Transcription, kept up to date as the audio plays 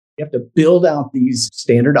You have to build out these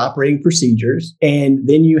standard operating procedures, and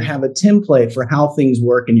then you have a template for how things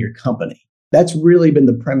work in your company. That's really been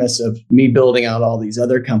the premise of me building out all these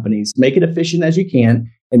other companies. Make it efficient as you can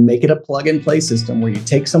and make it a plug and play system where you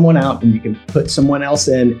take someone out and you can put someone else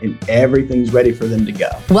in and everything's ready for them to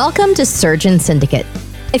go. Welcome to Surgeon Syndicate.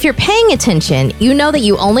 If you're paying attention, you know that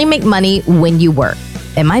you only make money when you work.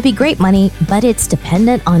 It might be great money, but it's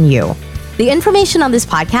dependent on you. The information on this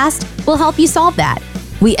podcast will help you solve that.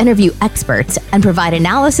 We interview experts and provide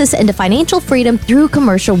analysis into financial freedom through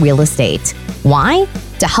commercial real estate. Why?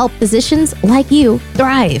 To help physicians like you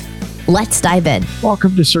thrive. Let's dive in.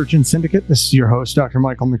 Welcome to Surgeon Syndicate. This is your host, Dr.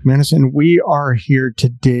 Michael McManus, and we are here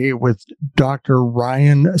today with Dr.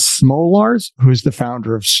 Ryan Smolarz, who is the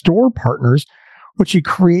founder of Store Partners, which he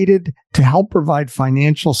created to help provide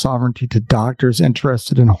financial sovereignty to doctors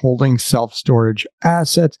interested in holding self-storage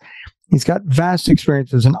assets. He's got vast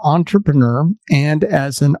experience as an entrepreneur and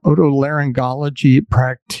as an otolaryngology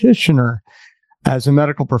practitioner. As a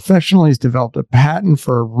medical professional, he's developed a patent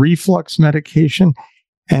for a reflux medication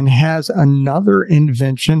and has another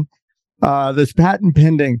invention that's patent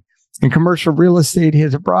pending. In commercial real estate, he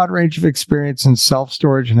has a broad range of experience in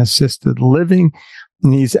self-storage and assisted living.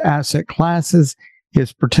 In these asset classes, he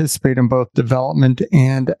has participated in both development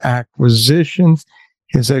and acquisitions.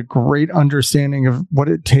 He has a great understanding of what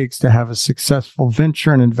it takes to have a successful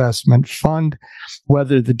venture and investment fund,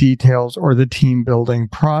 whether the details or the team building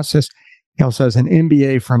process. He also has an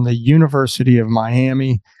MBA from the University of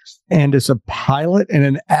Miami and is a pilot and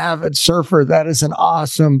an avid surfer. That is an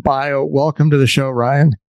awesome bio. Welcome to the show,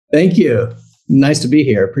 Ryan. Thank you. Nice to be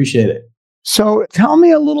here. Appreciate it. So tell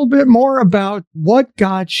me a little bit more about what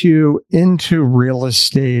got you into real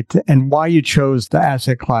estate and why you chose the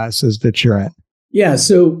asset classes that you're in. Yeah,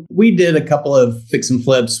 so we did a couple of fix and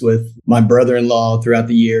flips with my brother-in-law throughout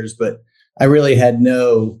the years, but I really had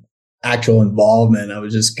no actual involvement. I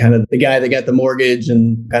was just kind of the guy that got the mortgage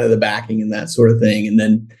and kind of the backing and that sort of thing. And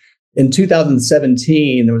then in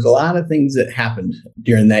 2017, there was a lot of things that happened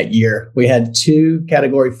during that year. We had 2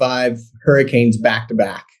 Category 5 hurricanes back to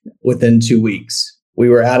back within 2 weeks. We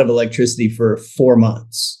were out of electricity for 4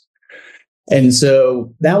 months. And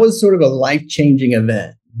so that was sort of a life-changing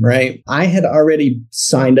event, right? I had already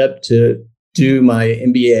signed up to do my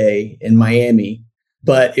MBA in Miami,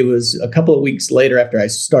 but it was a couple of weeks later after I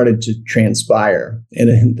started to transpire,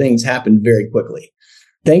 and things happened very quickly.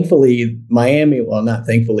 Thankfully, Miami, well, not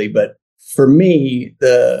thankfully, but for me,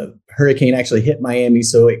 the hurricane actually hit Miami,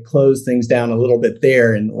 so it closed things down a little bit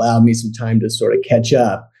there and allowed me some time to sort of catch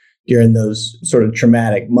up during those sort of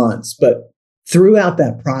traumatic months. But throughout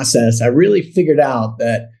that process, I really figured out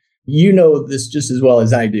that you know this just as well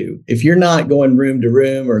as I do. If you're not going room to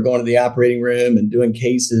room or going to the operating room and doing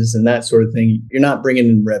cases and that sort of thing, you're not bringing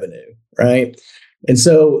in revenue, right? And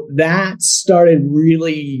so that started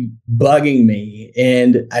really bugging me.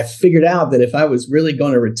 And I figured out that if I was really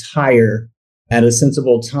going to retire at a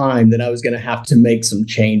sensible time, then I was going to have to make some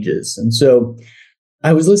changes. And so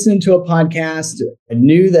I was listening to a podcast. I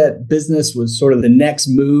knew that business was sort of the next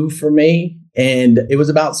move for me. And it was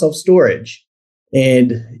about self-storage.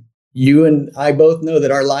 And you and I both know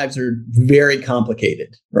that our lives are very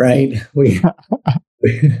complicated, right? We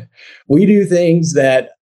do things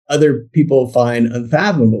that other people find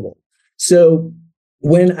unfathomable. So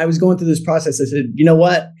when I was going through this process, I said, you know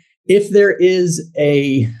what? If there is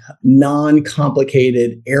a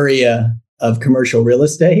non-complicated area of commercial real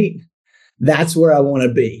estate, that's where I want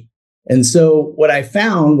to be. And so what I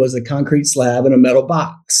found was a concrete slab and a metal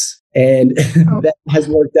box. And that has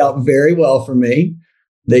worked out very well for me.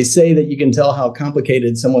 They say that you can tell how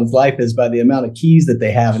complicated someone's life is by the amount of keys that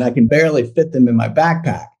they have, and I can barely fit them in my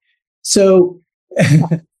backpack. So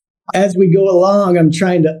as we go along, I'm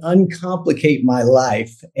trying to uncomplicate my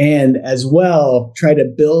life and as well try to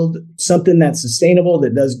build something that's sustainable,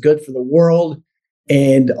 that does good for the world,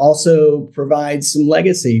 and also provides some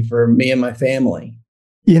legacy for me and my family.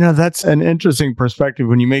 You know, that's an interesting perspective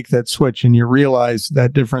when you make that switch and you realize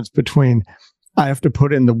that difference between I have to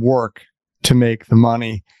put in the work to make the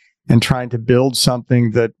money and trying to build something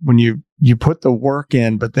that when you put the work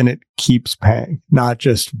in, but then it keeps paying, not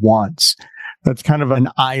just once. That's kind of an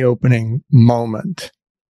eye-opening moment.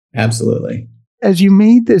 Absolutely. As you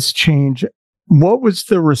made this change, what was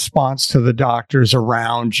the response to the doctors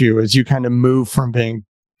around you as you kind of move from being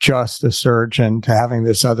just a surgeon to having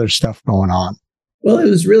this other stuff going on? Well, it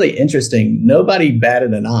was really interesting. Nobody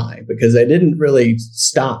batted an eye because I didn't really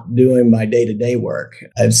stop doing my day-to-day work.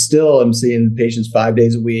 I still am seeing patients 5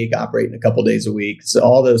 days a week, operating a couple days a week. So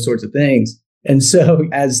all those sorts of things. And so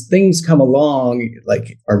as things come along,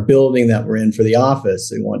 like our building that we're in for the office,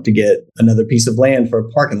 they want to get another piece of land for a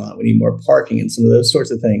parking lot. We need more parking and some of those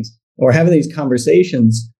sorts of things. And we're having these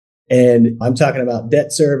conversations, and I'm talking about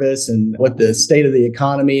debt service and what the state of the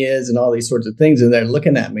economy is and all these sorts of things. And they're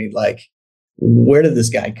looking at me like, where did this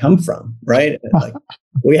guy come from? Right? Like,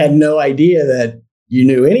 we had no idea that you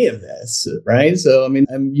knew any of this, right? So, I mean,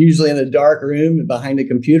 I'm usually in a dark room behind a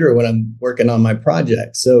computer when I'm working on my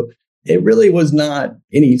project. So it really was not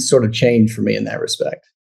any sort of change for me in that respect.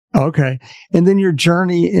 Okay. And then your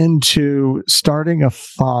journey into starting a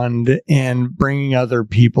fund and bringing other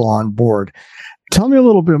people on board. Tell me a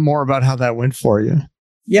little bit more about how that went for you.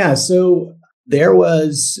 Yeah. So there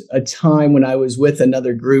was a time when I was with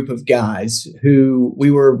another group of guys who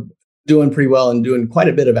we were doing pretty well and doing quite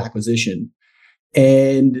a bit of acquisition.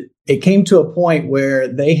 And it came to a point where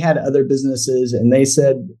they had other businesses, and they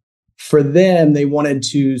said for them, they wanted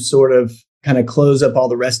to sort of kind of close up all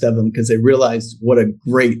the rest of them because they realized what a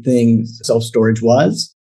great thing self-storage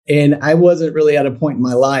was. And I wasn't really at a point in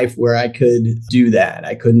my life where I could do that.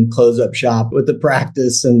 I couldn't close up shop with the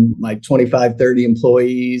practice and my 25, 30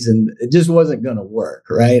 employees, and it just wasn't going to work,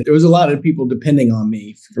 right? There was a lot of people depending on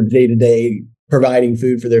me for day-to-day providing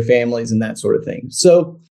food for their families and that sort of thing.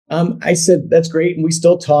 So I said, that's great. And we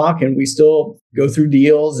still talk and we still go through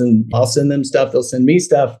deals, and I'll send them stuff. They'll send me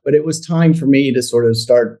stuff. But it was time for me to sort of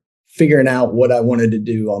start figuring out what I wanted to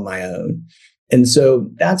do on my own. And so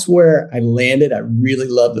that's where I landed. I really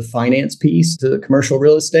love the finance piece to the commercial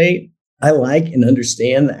real estate. I like and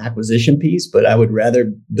understand the acquisition piece, but I would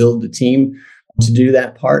rather build the team to do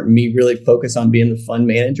that part and me really focus on being the fund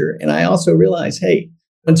manager. And I also realized, hey,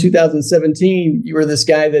 in 2017, you were this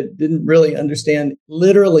guy that didn't really understand,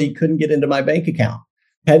 literally couldn't get into my bank account,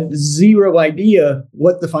 had zero idea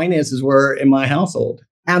what the finances were in my household,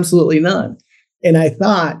 absolutely none. And I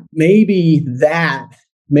thought maybe that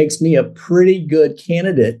makes me a pretty good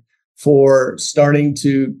candidate for starting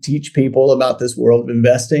to teach people about this world of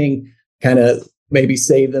investing, kind of maybe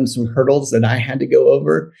save them some hurdles that I had to go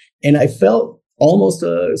over. And I felt almost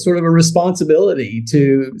a sort of a responsibility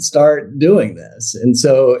to start doing this. And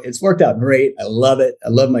so it's worked out great. I love it. I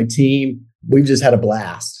love my team. We've just had a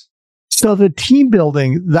blast. So the team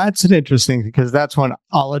building, that's an interesting, because that's when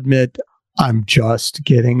I'll admit I'm just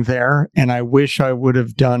getting there. And I wish I would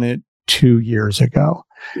have done it 2 years ago.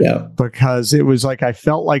 Yeah. Because it was like I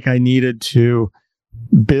felt like I needed to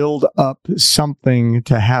build up something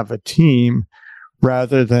to have a team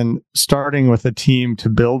rather than starting with a team to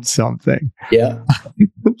build something. Yeah.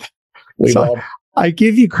 I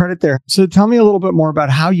give you credit there. So tell me a little bit more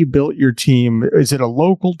about how you built your team. Is it a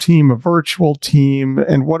local team, a virtual team?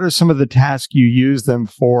 And what are some of the tasks you use them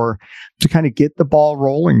for to kind of get the ball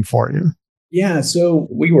rolling for you? Yeah. So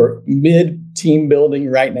we were mid-team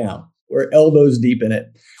building right now. We're elbows deep in it.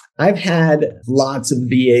 I've had lots of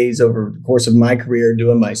VAs over the course of my career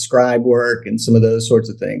doing my scribe work and some of those sorts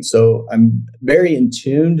of things. So I'm very in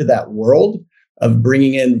tune to that world of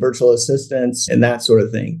bringing in virtual assistants and that sort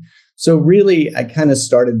of thing. So really, I kind of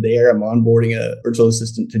started there. I'm onboarding a virtual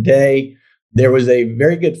assistant today. There was a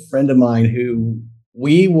very good friend of mine who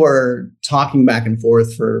we were talking back and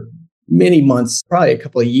forth for many months, probably a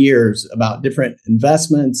couple of years, about different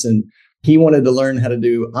investments, and he wanted to learn how to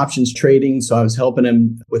do options trading. So I was helping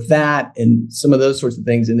him with that and some of those sorts of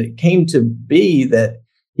things. And it came to be that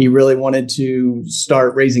he really wanted to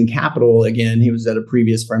start raising capital again. He was at a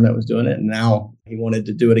previous firm that was doing it, and now he wanted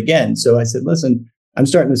to do it again. So I said, listen, I'm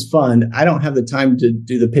starting this fund. I don't have the time to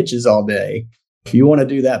do the pitches all day. If you want to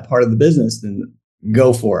do that part of the business, then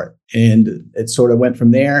go for it. And it sort of went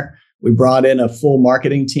from there. We brought in a full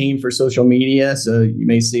marketing team for social media. So you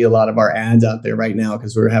may see a lot of our ads out there right now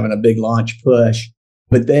because we're having a big launch push.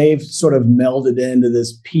 But they've sort of melded into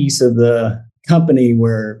this piece of the company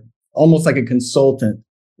where almost like a consultant,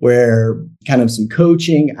 where kind of some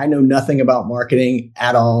coaching. I know nothing about marketing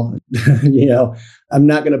at all. I'm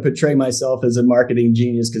not going to portray myself as a marketing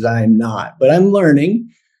genius because I am not, but I'm learning.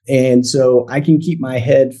 And so I can keep my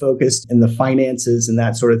head focused in the finances and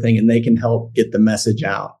that sort of thing, and they can help get the message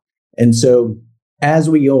out. And so as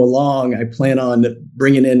we go along, I plan on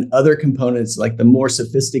bringing in other components like the more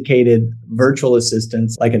sophisticated virtual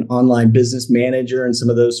assistants, like an online business manager and some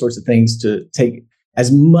of those sorts of things, to take as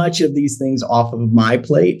much of these things off of my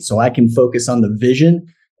plate so I can focus on the vision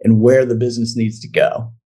and where the business needs to go.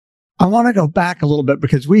 I want to go back a little bit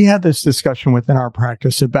because we had this discussion within our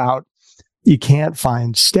practice about you can't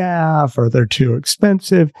find staff or they're too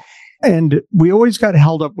expensive. And we always got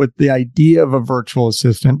held up with the idea of a virtual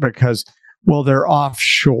assistant because, well, they're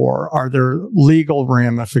offshore. Are there legal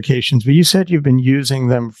ramifications? But you said you've been using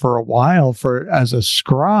them for a while as a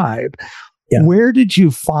scribe. Yeah. Where did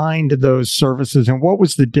you find those services and what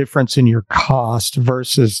was the difference in your cost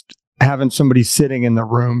versus having somebody sitting in the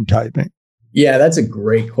room typing? Yeah, that's a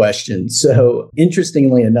great question. So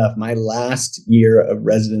interestingly enough, my last year of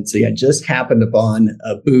residency, I just happened upon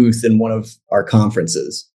a booth in one of our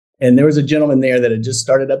conferences. And there was a gentleman there that had just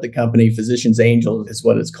started up the company, Physicians Angels is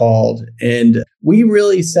what it's called. And we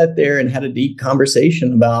really sat there and had a deep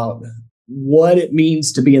conversation about what it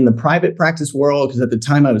means to be in the private practice world. Because at the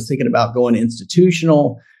time I was thinking about going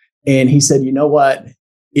institutional. And he said, you know what?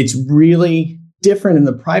 It's really different in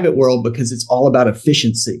the private world because it's all about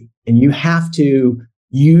efficiency. And you have to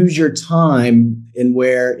use your time in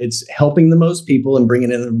where it's helping the most people and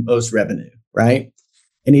bringing in the most revenue, right?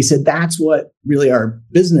 And he said, that's what really our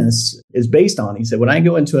business is based on. He said, when I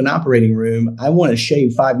go into an operating room, I want to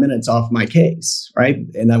shave 5 minutes off my case, right?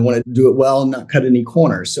 And I want to do it well and not cut any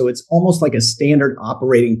corners. So it's almost like a standard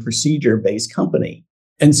operating procedure-based company.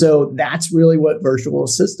 And so that's really what virtual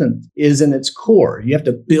assistant is in its core. You have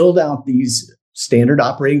to build out these standard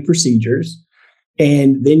operating procedures,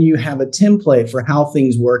 and then you have a template for how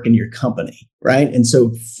things work in your company, right? And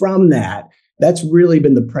so from that, that's really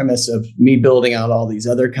been the premise of me building out all these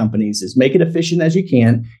other companies is make it efficient as you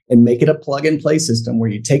can and make it a plug and play system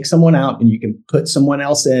where you take someone out and you can put someone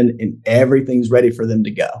else in and everything's ready for them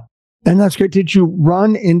to go. And that's great. Did you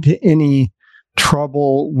run into any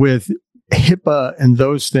trouble with HIPAA and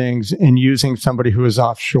those things and using somebody who is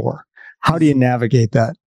offshore? How do you navigate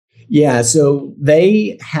that? Yeah, so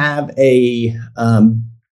they have a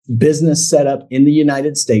business set up in the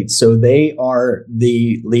United States. So they are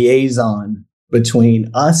the liaison between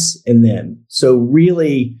us and them. So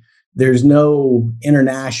really, there's no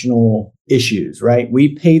international issues, right?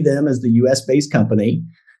 We pay them as the US-based company,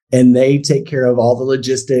 and they take care of all the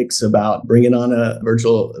logistics about bringing on a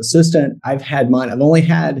virtual assistant. I've had mine. I've only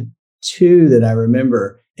had 2 that I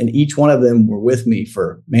remember, and each one of them were with me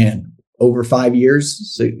for, over 5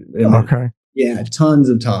 years. So, okay. Yeah, tons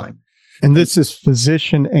of time. And this is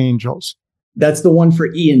Physician Angels. That's the one for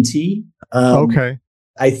ENT. Okay.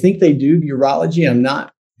 I think they do urology. I'm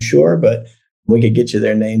not sure, but we could get you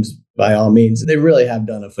their names by all means. They really have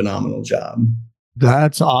done a phenomenal job.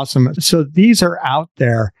 That's awesome. So these are out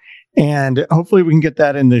there, and hopefully we can get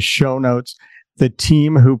that in the show notes. The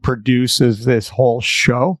team who produces this whole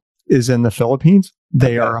show is in the Philippines.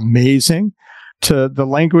 They are amazing. To the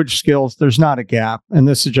language skills, there's not a gap. And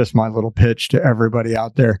this is just my little pitch to everybody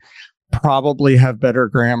out there. Probably have better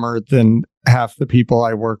grammar than half the people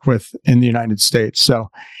I work with in the United States. So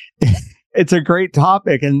it's a great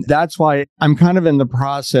topic. And that's why I'm kind of in the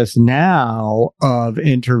process now of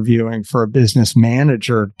interviewing for a business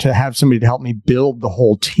manager to have somebody to help me build the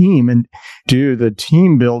whole team and do the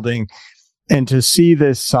team building. And to see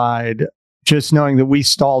this side, just knowing that we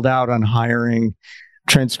stalled out on hiring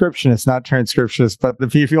transcriptionists, not transcriptionists, but the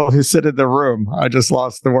people who sit in the room. I just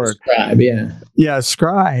lost the word. Scribe, yeah. Yeah,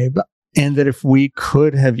 scribe. And that if we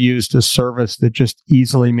could have used a service that just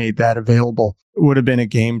easily made that available, it would have been a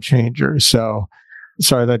game changer. So,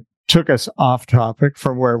 sorry, that took us off topic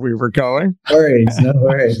from where we were going. No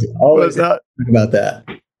worries. Always talk about that.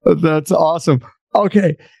 That's awesome.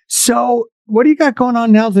 Okay, so what do you got going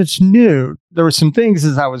on now that's new? There were some things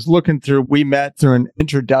as I was looking through. We met through an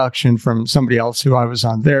introduction from somebody else who I was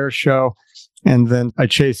on their show. And then I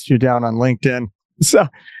chased you down on LinkedIn. So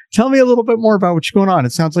tell me a little bit more about what's going on.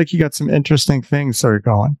 It sounds like you got some interesting things that are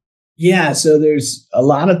going. Yeah. So there's a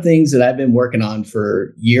lot of things that I've been working on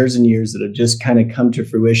for years and years that have just kind of come to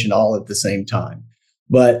fruition all at the same time.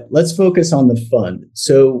 But let's focus on the fund.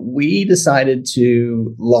 So we decided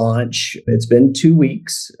to launch, it's been 2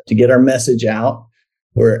 weeks to get our message out.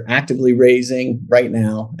 We're actively raising right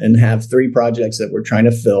now and have 3 projects that we're trying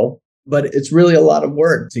to fill. But it's really a lot of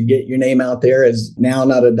work to get your name out there as now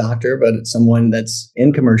not a doctor, but it's someone that's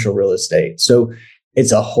in commercial real estate. So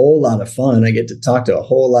it's a whole lot of fun. I get to talk to a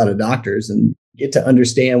whole lot of doctors and get to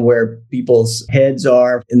understand where people's heads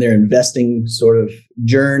are in their investing sort of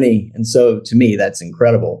journey. And so to me, that's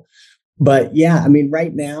incredible. But yeah, I mean,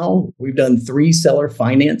 right now we've done 3 seller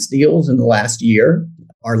finance deals in the last year.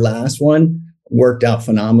 Our last one worked out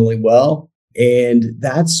phenomenally well. And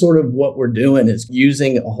that's sort of what we're doing is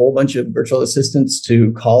using a whole bunch of virtual assistants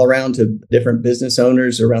to call around to different business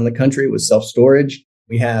owners around the country with self-storage.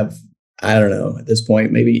 We have, I don't know, at this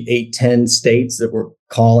point, maybe 8-10 states that we're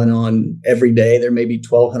calling on every day. There may be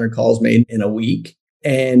 1,200 calls made in a week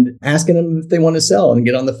and asking them if they want to sell and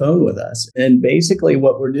get on the phone with us. And basically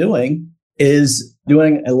what we're doing is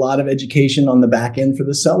doing a lot of education on the back end for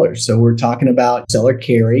the sellers. So we're talking about seller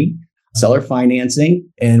carry, seller financing,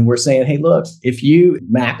 and we're saying, hey, look, if you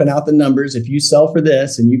mapping out the numbers, if you sell for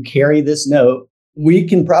this and you carry this note, we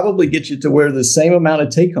can probably get you to where the same amount of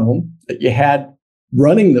take home that you had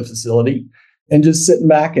running the facility and just sitting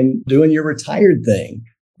back and doing your retired thing,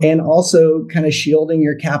 and also kind of shielding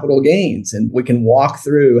your capital gains. And we can walk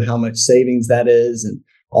through how much savings that is and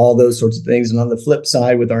all those sorts of things. And on the flip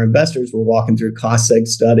side, with our investors, we're walking through cost seg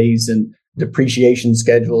studies and depreciation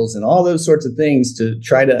schedules and all those sorts of things to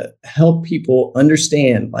try to help people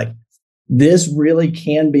understand, like, this really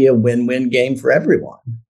can be a win-win game for everyone.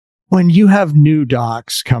 When you have new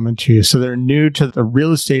docs coming to you, so they're new to the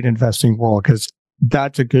real estate investing world, because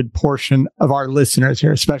that's a good portion of our listeners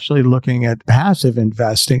here, especially looking at passive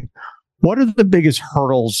investing. What are the biggest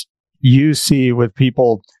hurdles you see with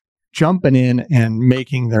people jumping in and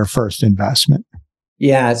making their first investment?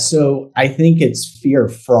 Yeah, so I think it's fear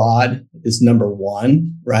of fraud is number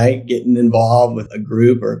one, right? Getting involved with a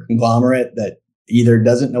group or a conglomerate that either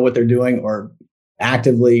doesn't know what they're doing or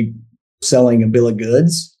actively selling a bill of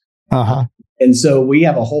goods. And so we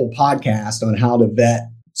have a whole podcast on how to vet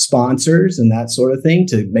sponsors and that sort of thing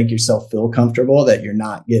to make yourself feel comfortable that you're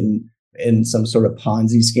not getting in some sort of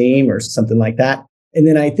Ponzi scheme or something like that. And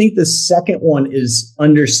then I think the second one is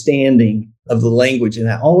understanding of the language. And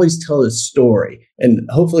I always tell this story, and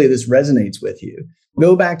hopefully this resonates with you.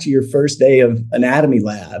 Go back to your first day of anatomy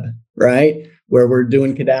lab, right? Where we're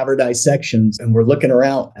doing cadaver dissections and we're looking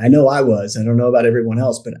around. I know I don't know about everyone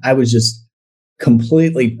else, but I was just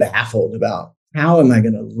completely baffled about how am I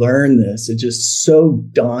going to learn this? It's just so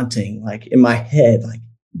daunting. Like in my head, like,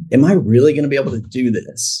 am I really going to be able to do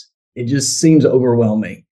this? It just seems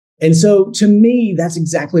overwhelming. And so to me, that's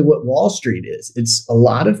exactly what Wall Street is. It's a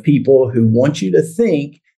lot of people who want you to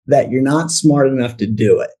think that you're not smart enough to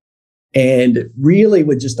do it. And really,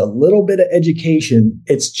 with just a little bit of education,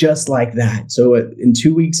 it's just like that. So in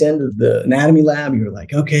 2 weeks into the anatomy lab, you're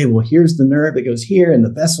like, okay, well, here's the nerve that goes here and the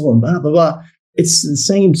vessel and blah, blah, blah. It's the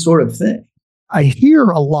same sort of thing. I hear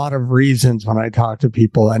a lot of reasons when I talk to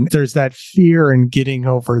people, and there's that fear in getting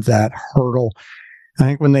over that hurdle. I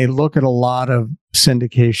think when they look at a lot of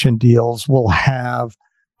syndication deals, we'll have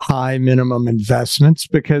high minimum investments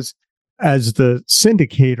because as the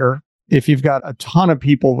syndicator, if you've got a ton of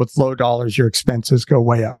people with low dollars, your expenses go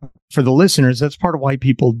way up. For the listeners, that's part of why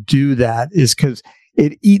people do that, is because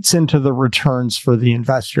it eats into the returns for the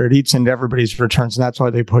investor. It eats into everybody's returns, and that's why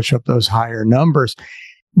they push up those higher numbers.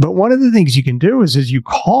 But one of the things you can do is you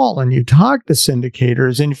call and you talk to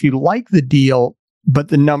syndicators, and if you like the deal, but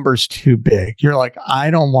the number's too big, you're like,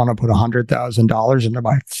 I don't want to put $100,000 into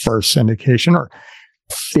my first syndication, or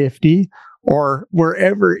 50, or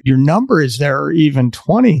wherever your number is there, or even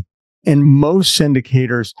 20. And most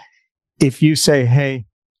syndicators, if you say, hey,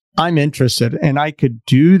 I'm interested and I could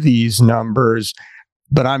do these numbers,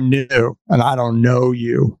 but I'm new and I don't know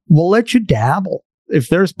you, we'll let you dabble. If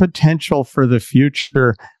there's potential for the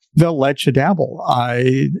future, they'll let you dabble.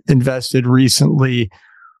 I invested recently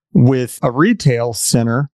with a retail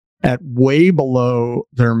center at way below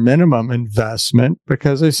their minimum investment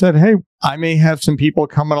because I said, hey, I may have some people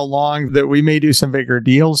coming along that we may do some bigger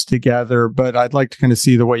deals together, but I'd like to kind of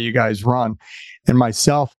see the way you guys run. And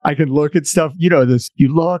myself, I could look at stuff, you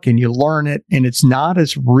look and you learn it, and it's not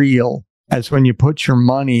as real as when you put your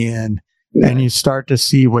money in and you start to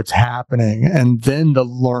see what's happening. And then the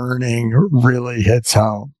learning really hits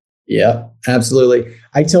home. Yeah, absolutely.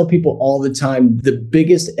 I tell people all the time, the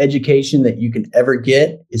biggest education that you can ever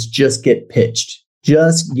get is just get pitched.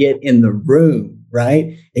 Just get in the room,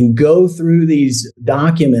 right? And go through these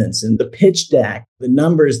documents and the pitch deck, the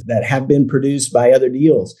numbers that have been produced by other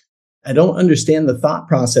deals. I don't understand the thought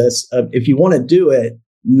process of, if you want to do it,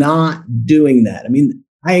 not doing that. I mean,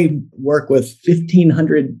 I work with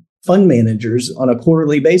 1,500 fund managers on a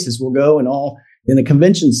quarterly basis. We'll go and all in a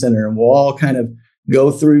convention center, and we'll all kind of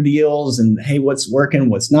go through deals and, hey, what's working,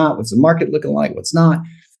 what's not, what's the market looking like, what's not.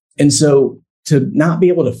 And so to not be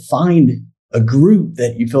able to find a group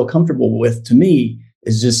that you feel comfortable with, to me,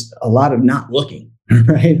 is just a lot of not looking,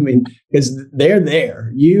 right? I mean, because they're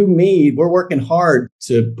there. You, me, we're working hard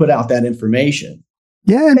to put out that information.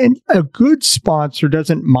 Yeah, and a good sponsor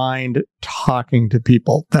doesn't mind talking to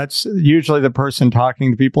people. That's usually the person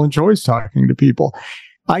talking to people enjoys talking to people.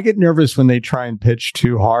 I get nervous when they try and pitch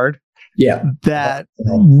too hard. Yeah. That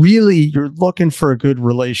really you're looking for a good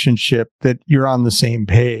relationship, that you're on the same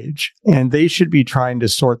page. And they should be trying to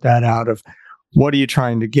sort that out of, what are you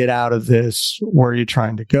trying to get out of this? Where are you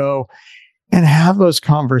trying to go? And have those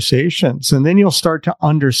conversations. And then you'll start to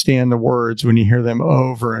understand the words when you hear them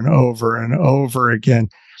over and over and over again.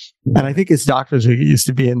 And I think as doctors, we get used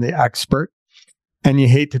to being the expert, and you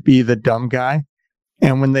hate to be the dumb guy.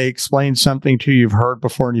 And when they explain something to you you've heard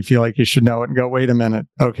before and you feel like you should know it, and go, wait a minute.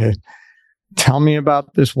 Okay. tell me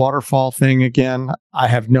about this waterfall thing again. I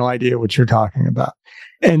have no idea what you're talking about.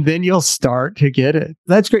 And then you'll start to get it.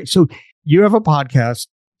 That's great. So you have a podcast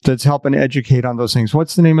that's helping educate on those things.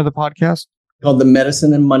 What's the name of the podcast? Called The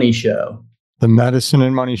Medicine and Money Show. The Medicine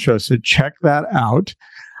and Money Show. So check that out.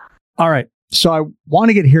 All right. So I want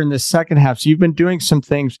to get here in the second half. So you've been doing some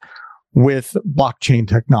things with blockchain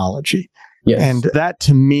technology. Yes. And that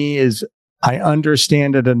to me is, I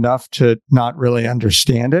understand it enough to not really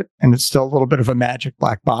understand it. And it's still a little bit of a magic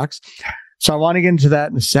black box. So I want to get into that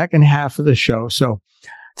in the second half of the show. So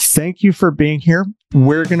thank you for being here.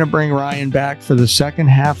 We're going to bring Ryan back for the second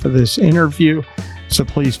half of this interview. So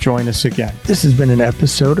please join us again. This has been an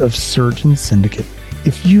episode of Surgeon Syndicate.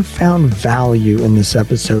 If you found value in this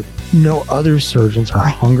episode, know other surgeons are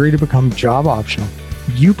hungry to become job optional,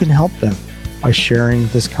 you can help them by sharing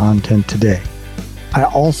this content today. I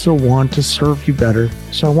also want to serve you better,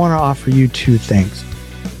 so I want to offer you two things.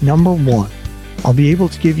 Number one, I'll be able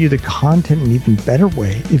to give you the content in an even better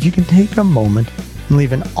way if you can take a moment and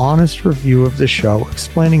leave an honest review of the show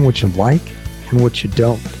explaining what you like and what you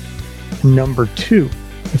don't. And number two,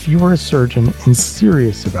 if you are a surgeon and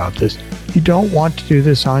serious about this, you don't want to do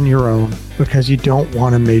this on your own because you don't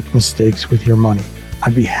want to make mistakes with your money,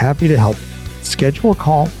 I'd be happy to help. Schedule a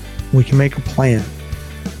call. We can make a plan.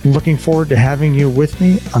 Looking forward to having you with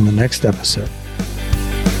me on the next episode.